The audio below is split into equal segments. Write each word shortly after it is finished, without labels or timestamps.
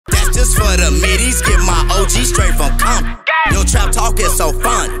just for the middies, get my OG straight from Compton. Yo, trap talk is so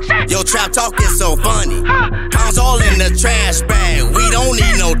funny. Yo, trap talk is so funny. Pounds all in the trash bag, we don't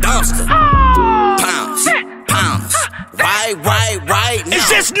need no dumpster. Pounds, pounds, right now. Is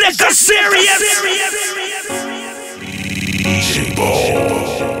this nigga serious? DJ Ball.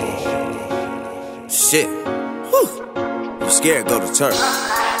 Shit. Whew. You scared, go to church.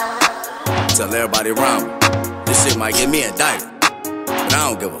 Tell everybody around me. This shit might get me indicted, but I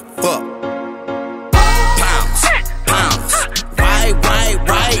don't give a fuck. Pounds, pounds, right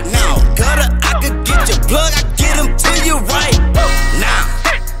now. Gutter, I could get your plug, I get him to you right now.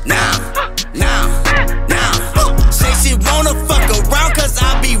 Say she wanna fuck around, cause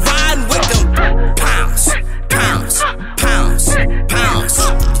I be riding with them. Pounds.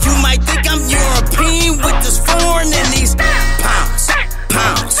 You might think I'm European with this foreign in these pounds.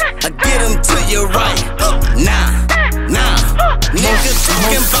 I get them to you right now. Niggas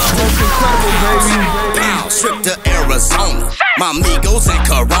talking about pounds. Trip to Arizona, my amigos and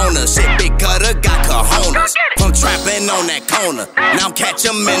Corona. Shit, big gutter got cojones. From trapping on that corner, now I'm catch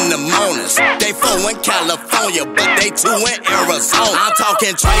 'em in the mornings. They 4 in California, but they 2 in Arizona. I'm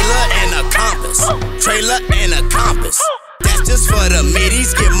talking trailer and a compass. That's just for the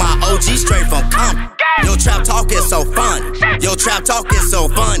middies, get my OG straight from Compton. Yo, trap talk is so funny.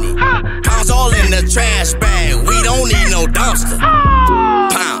 Pounds all in the trash bag, we don't need no dumpster.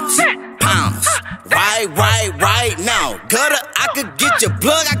 Pounds, right now. Gutter, I could get your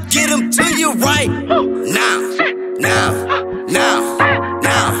plug, I get him to you right now.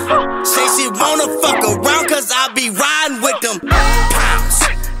 Say she wanna fuck around, cause I be riding with them. Pounds.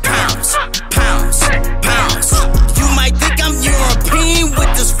 You might think I'm European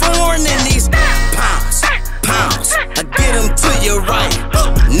with this foreign in these pounds. I get them to you right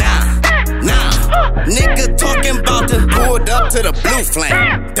now. Nigga talking about the pulled up to the blue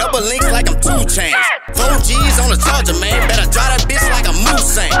flame. Double links like I'm 2 chains. 4 G's on the charger, man. Better drive that bitch like a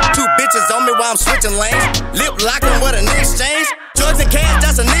Mustang. 2 bitches on me while I'm switching lanes. Lip locking with an exchange. Drugs and cash,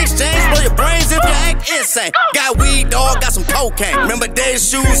 that's an exchange. Blow your brains if you act insane. Got weed, dog, got some cocaine. Remember days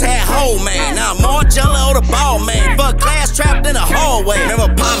shoes had hole, man. Now I'm more jello or the ball, man. Fuck class trapped in the hallway.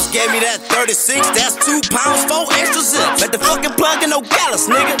 Remember Pops gave me that 36, that's 2 pounds, 4 extra zips. Let the fucking plug in no gallus,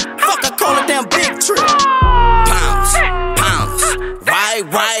 nigga. Fuck, I call it damn big trip. Pounds,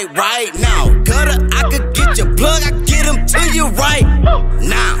 right now. Gutter, I could get your plug, I get him to you right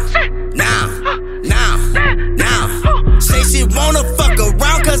now. Say she wanna fuck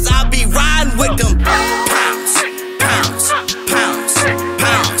around, cause I be riding with them.